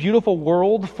amazing, beautiful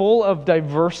world full of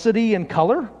diversity and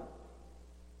color?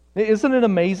 Isn't it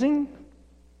amazing?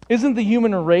 Isn't the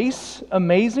human race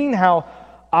amazing how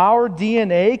our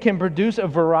DNA can produce a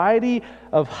variety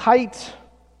of height,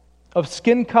 of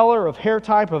skin color, of hair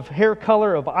type, of hair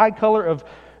color, of eye color, of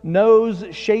nose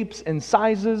shapes and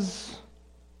sizes?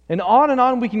 And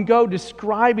on we can go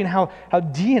describing how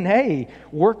DNA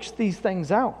works these things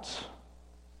out.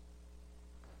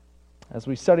 As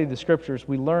we study the Scriptures,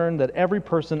 we learn that every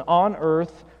person on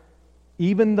earth,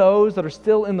 even those that are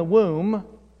still in the womb,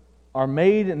 are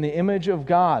made in the image of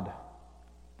God.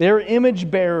 They're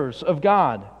image bearers of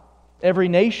God. Every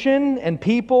nation and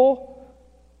people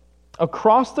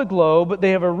across the globe,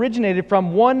 they have originated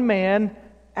from one man,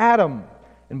 Adam.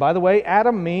 And by the way,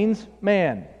 Adam means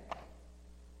man.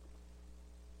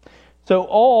 So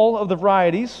all of the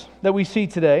varieties that we see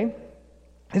today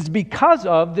is because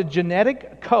of the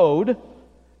genetic code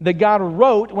that God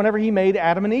wrote whenever He made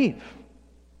Adam and Eve.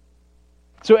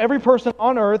 So every person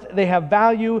on earth, they have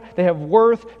value, they have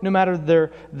worth, no matter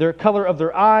their color of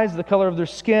their eyes, the color of their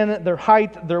skin, their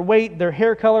height, their weight, their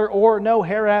hair color, or no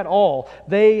hair at all.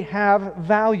 They have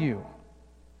value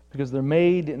because they're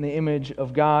made in the image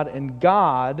of God, and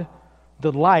God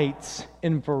delights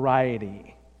in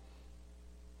variety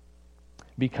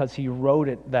because He wrote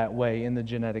it that way in the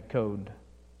genetic code.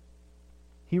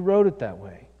 He wrote it that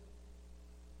way.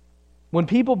 When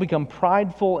people become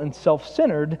prideful and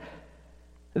self-centered,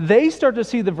 they start to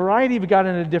see the variety of God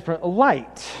in a different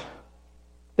light.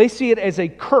 They see it as a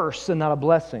curse and not a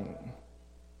blessing.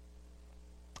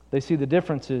 They see the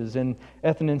differences in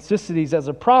ethnicities as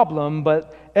a problem,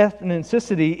 but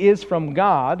ethnicity is from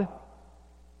God,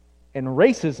 and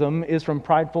racism is from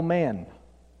prideful man.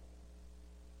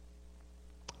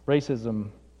 Racism,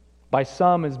 by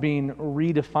some, is being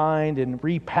redefined and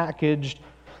repackaged.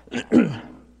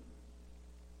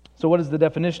 So what is the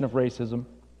definition of racism?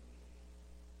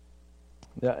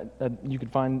 You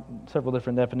could find several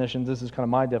different definitions. This is kind of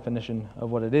my definition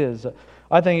of what it is.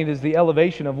 I think it is the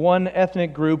elevation of one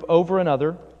ethnic group over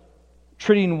another,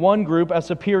 treating one group as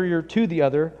superior to the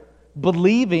other,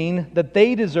 believing that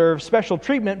they deserve special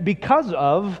treatment because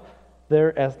of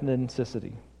their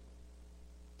ethnicity.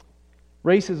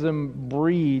 Racism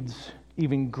breeds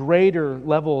even greater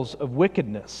levels of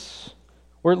wickedness,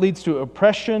 where it leads to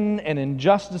oppression and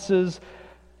injustices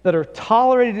that are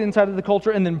tolerated inside of the culture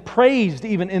and then praised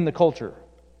even in the culture.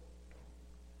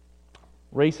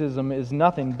 Racism is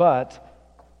nothing but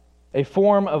a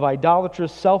form of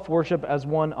idolatrous self-worship, as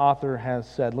one author has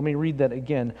said. Let me read that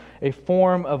again. A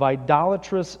form of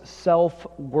idolatrous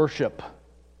self-worship.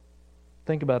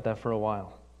 Think about that for a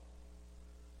while.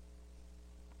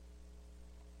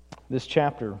 This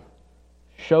chapter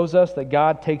shows us that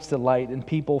God takes delight in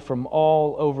people from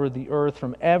all over the earth,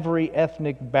 from every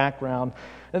ethnic background.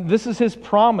 And this is His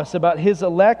promise about His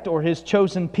elect or His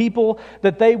chosen people,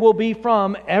 that they will be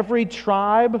from every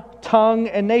tribe, tongue,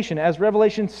 and nation, as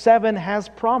Revelation 7 has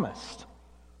promised.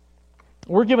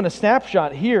 We're given a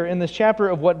snapshot here in this chapter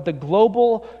of what the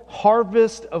global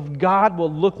harvest of God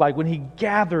will look like when He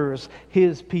gathers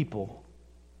His people.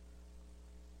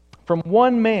 From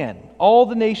one man, all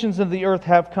the nations of the earth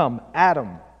have come,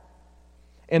 Adam.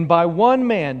 And by one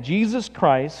man, Jesus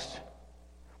Christ,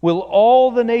 will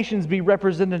all the nations be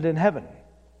represented in heaven.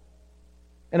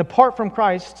 And apart from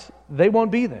Christ, they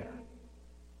won't be there.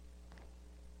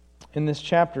 In this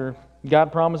chapter,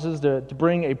 God promises to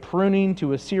bring a pruning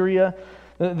to Assyria.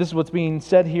 This is what's being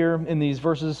said here in these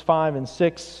verses 5 and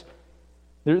 6.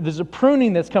 There's a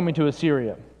pruning that's coming to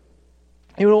Assyria.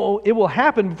 It will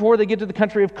happen before they get to the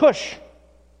country of Cush,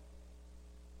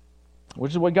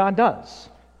 which is what God does.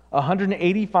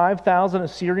 185,000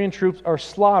 Assyrian troops are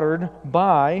slaughtered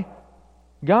by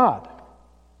God.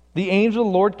 The angel of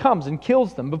the Lord comes and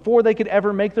kills them before they could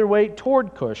ever make their way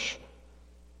toward Cush.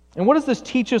 And what does this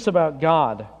teach us about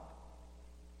God?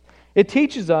 It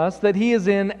teaches us that He is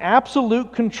in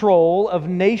absolute control of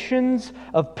nations,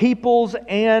 of peoples,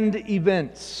 and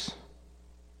events.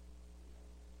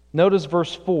 Notice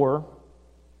verse 4.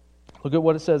 Look at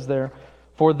what it says there.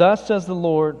 For thus the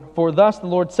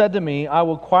Lord said to me, I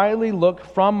will quietly look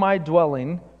from my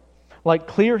dwelling, like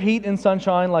clear heat in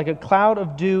sunshine, like a cloud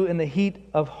of dew in the heat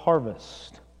of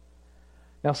harvest.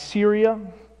 Now Syria,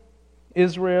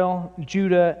 Israel,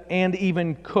 Judah, and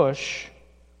even Cush,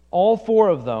 all four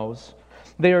of those,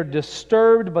 they are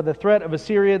disturbed by the threat of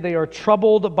Assyria. They are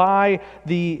troubled by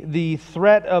the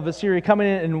threat of Assyria coming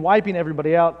in and wiping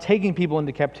everybody out, taking people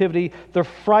into captivity. They're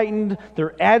frightened.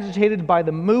 They're agitated by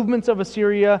the movements of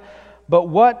Assyria. But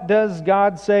what does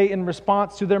God say in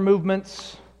response to their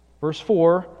movements? Verse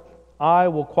 4, I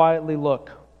will quietly look.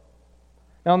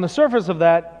 Now on the surface of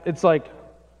that, it's like,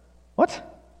 what?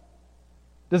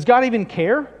 Does God even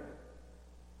care?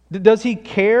 Does He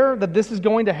care that this is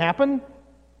going to happen?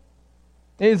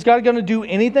 Is God going to do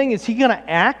anything? Is He going to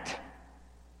act?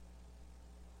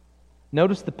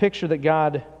 Notice the picture that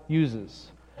God uses.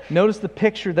 Notice the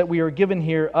picture that we are given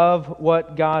here of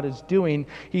what God is doing.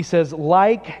 He says,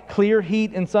 like clear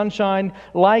heat in sunshine,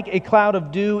 like a cloud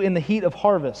of dew in the heat of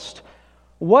harvest.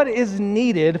 What is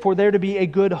needed for there to be a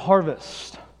good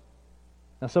harvest?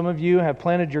 Now, some of you have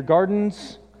planted your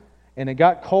gardens, and it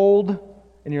got cold,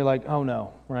 and you're like, oh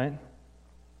no, right?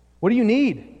 What do you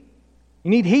need? You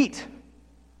need heat.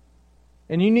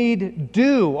 And you need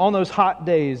dew on those hot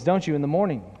days, don't you, in the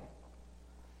morning?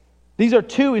 These are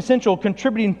two essential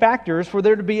contributing factors for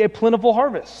there to be a plentiful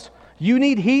harvest. You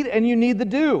need heat and you need the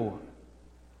dew.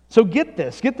 So get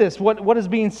this, what is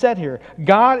being said here.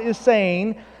 God is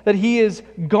saying that He is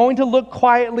going to look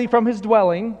quietly from His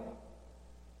dwelling,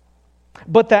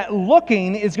 but that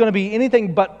looking is going to be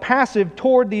anything but passive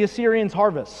toward the Assyrians'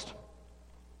 harvest.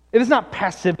 It is not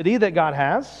passivity that God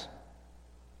has.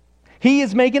 He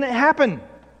is making it happen.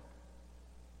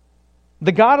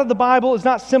 The God of the Bible is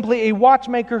not simply a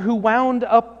watchmaker who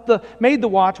made the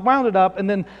watch, wound it up, and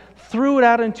then threw it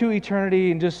out into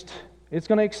eternity and just, it's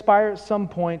going to expire at some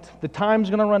point. The time's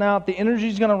going to run out. The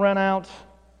energy's going to run out.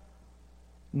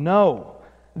 No.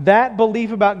 That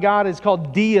belief about God is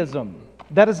called deism.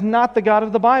 That is not the God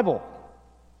of the Bible.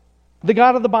 The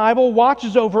God of the Bible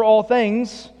watches over all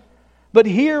things, but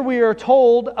here we are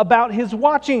told about His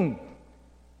watching.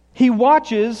 He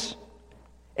watches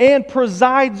and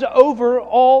presides over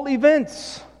all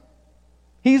events.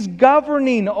 He's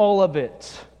governing all of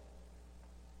it.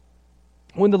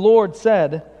 When the Lord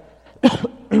said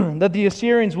that the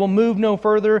Assyrians will move no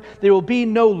further, they will be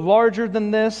no larger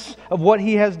than this of what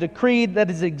He has decreed, that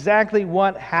is exactly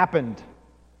what happened.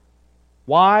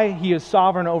 Why? He is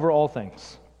sovereign over all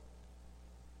things.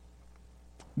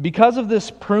 Because of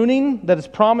this pruning that is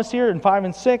promised here in 5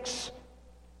 and 6,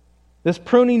 this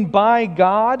pruning by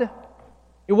God,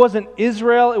 it wasn't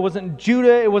Israel, it wasn't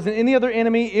Judah, it wasn't any other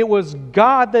enemy, it was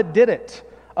God that did it.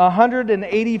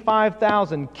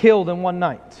 185,000 killed in one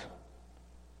night.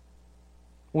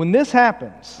 When this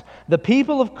happens, the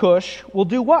people of Cush will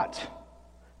do what?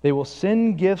 They will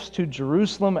send gifts to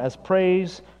Jerusalem as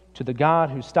praise to the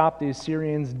God who stopped the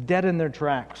Assyrians dead in their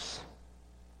tracks.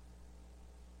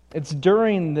 It's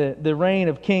during the reign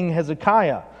of King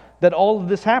Hezekiah that all of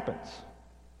this happens.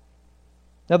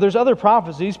 Now there's other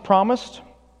prophecies promised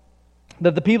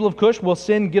that the people of Cush will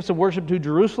send gifts of worship to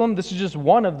Jerusalem. This is just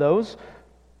one of those.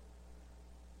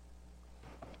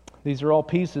 These are all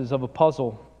pieces of a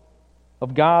puzzle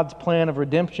of God's plan of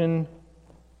redemption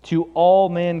to all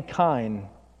mankind.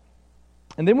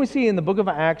 And then we see in the book of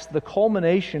Acts the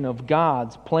culmination of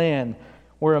God's plan,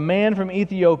 where a man from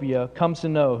Ethiopia comes to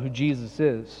know who Jesus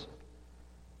is.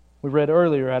 We read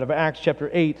earlier out of Acts chapter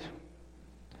 8.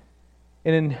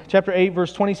 And in chapter 8,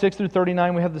 verse 26 through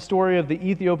 39, we have the story of the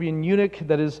Ethiopian eunuch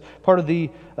that is part of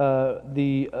the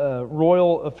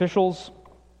royal officials.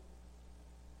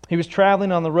 He was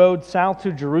traveling on the road south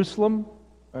of Jerusalem.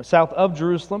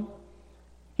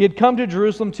 He had come to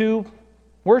Jerusalem to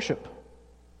worship.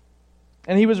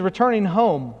 And he was returning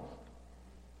home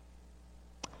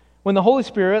when the Holy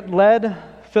Spirit led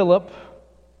Philip,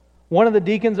 one of the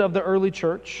deacons of the early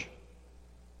church,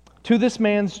 to this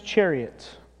man's chariot.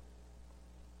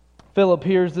 Philip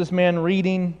hears this man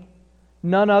reading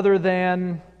none other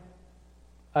than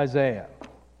Isaiah.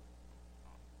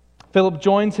 Philip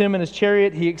joins him in his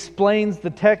chariot. He explains the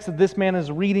text that this man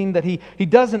is reading that he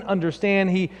doesn't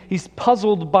understand. He's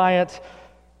puzzled by it.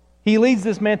 He leads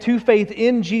this man to faith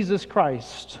in Jesus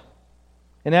Christ.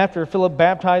 And after Philip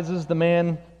baptizes the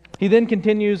man, he then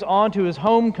continues on to his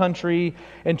home country,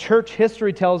 and church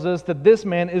history tells us that this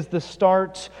man is the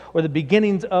start or the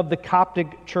beginnings of the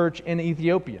Coptic church in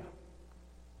Ethiopia.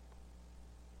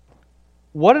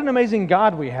 What an amazing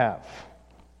God we have.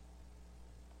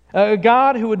 A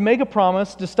God who would make a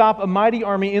promise to stop a mighty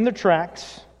army in their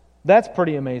tracks. That's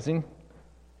pretty amazing.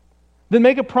 then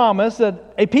make a promise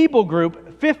that a people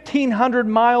group 1,500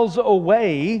 miles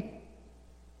away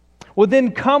would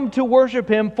then come to worship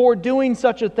Him for doing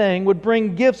such a thing, would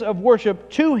bring gifts of worship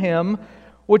to Him,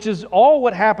 which is all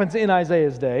what happens in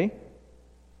Isaiah's day.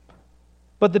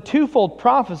 But the twofold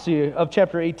prophecy of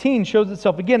chapter 18 shows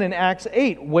itself again in Acts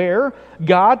 8, where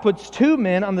God puts two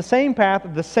men on the same path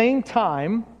at the same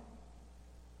time,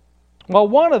 while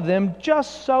one of them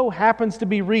just so happens to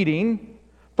be reading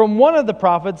from one of the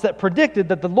prophets that predicted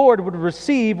that the Lord would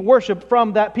receive worship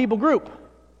from that people group.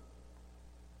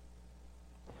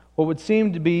 What would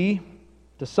seem to be,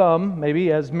 to some,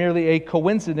 maybe as merely a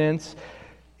coincidence,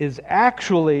 is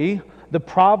actually the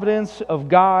providence of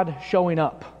God showing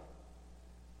up.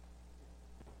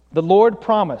 The Lord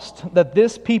promised that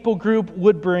this people group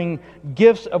would bring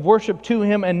gifts of worship to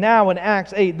Him, and now in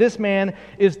Acts 8, this man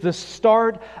is the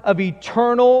start of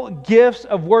eternal gifts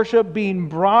of worship being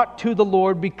brought to the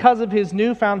Lord because of his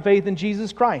newfound faith in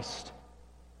Jesus Christ.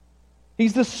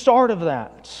 He's the start of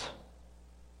that.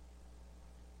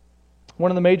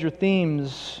 One of the major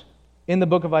themes in the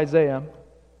book of Isaiah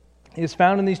is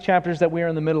found in these chapters that we are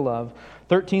in the middle of,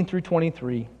 13 through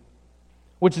 23,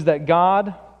 which is that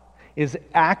God is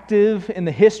active in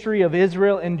the history of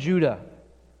Israel and Judah.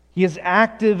 He is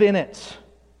active in it.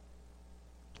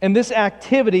 And this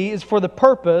activity is for the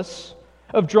purpose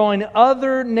of drawing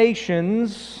other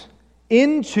nations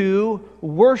into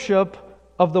worship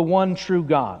of the one true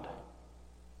God.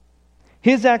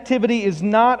 His activity is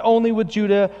not only with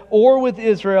Judah or with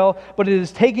Israel, but it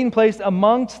is taking place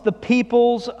amongst the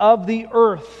peoples of the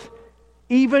earth.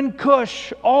 Even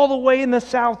Cush, all the way in the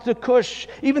south to Cush,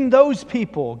 even those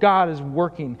people, God is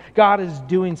working. God is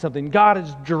doing something. God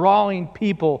is drawing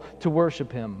people to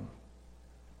worship Him.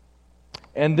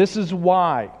 And this is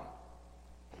why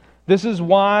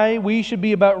we should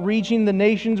be about reaching the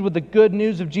nations with the good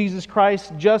news of Jesus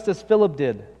Christ, just as Philip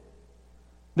did.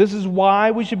 This is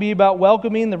why we should be about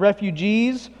welcoming the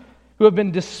refugees who have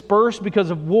been dispersed because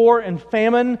of war and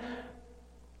famine.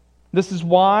 This is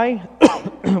why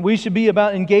we should be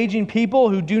about engaging people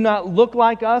who do not look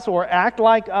like us or act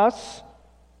like us.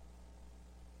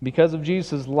 Because of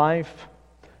Jesus' life,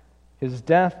 His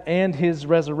death, and His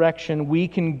resurrection, we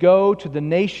can go to the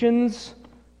nations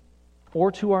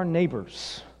or to our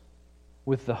neighbors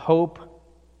with the hope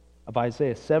of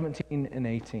Isaiah 17 and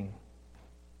 18.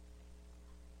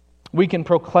 We can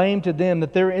proclaim to them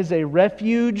that there is a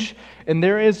refuge and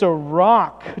there is a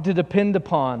rock to depend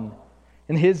upon.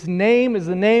 And His name is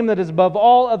the name that is above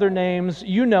all other names.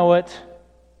 You know it.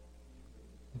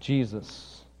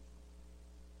 Jesus.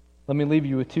 Let me leave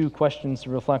you with two questions to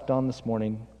reflect on this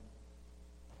morning.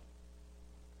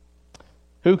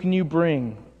 Who can you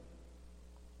bring?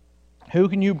 Who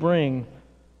can you bring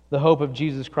the hope of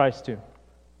Jesus Christ to?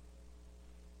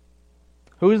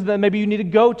 Who is that maybe you need to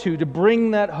go to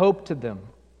bring that hope to them?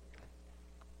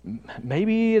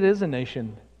 Maybe it is a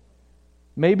nation.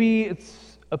 Maybe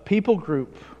it's a people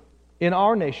group in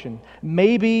our nation.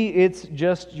 Maybe it's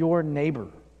just your neighbor.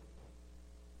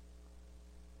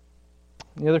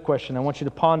 The other question I want you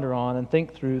to ponder on and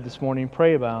think through this morning,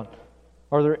 pray about,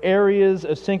 are there areas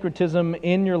of syncretism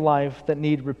in your life that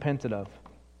need repented of?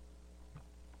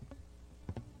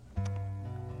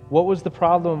 What was the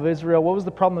problem of Israel? What was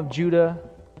the problem of Judah?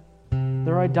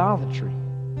 Their idolatry.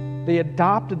 They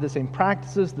adopted the same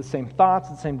practices, the same thoughts,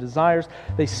 the same desires.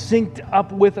 They synced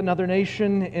up with another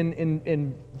nation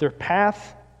in their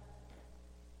path.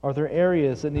 Are there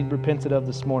areas that need repented of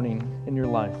this morning in your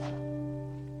life?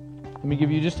 Let me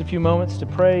give you just a few moments to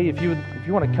pray. If you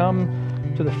want to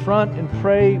come to the front and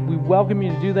pray, we welcome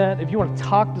you to do that. If you want to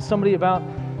talk to somebody about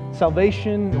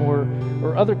salvation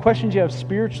or other questions you have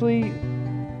spiritually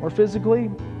or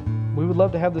physically, we would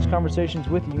love to have those conversations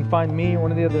with you. You can find me or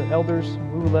one of the other elders.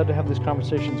 We would love to have those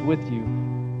conversations with you.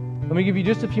 Let me give you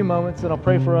just a few moments, and I'll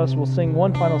pray for us. We'll sing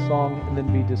one final song and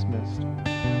then be dismissed.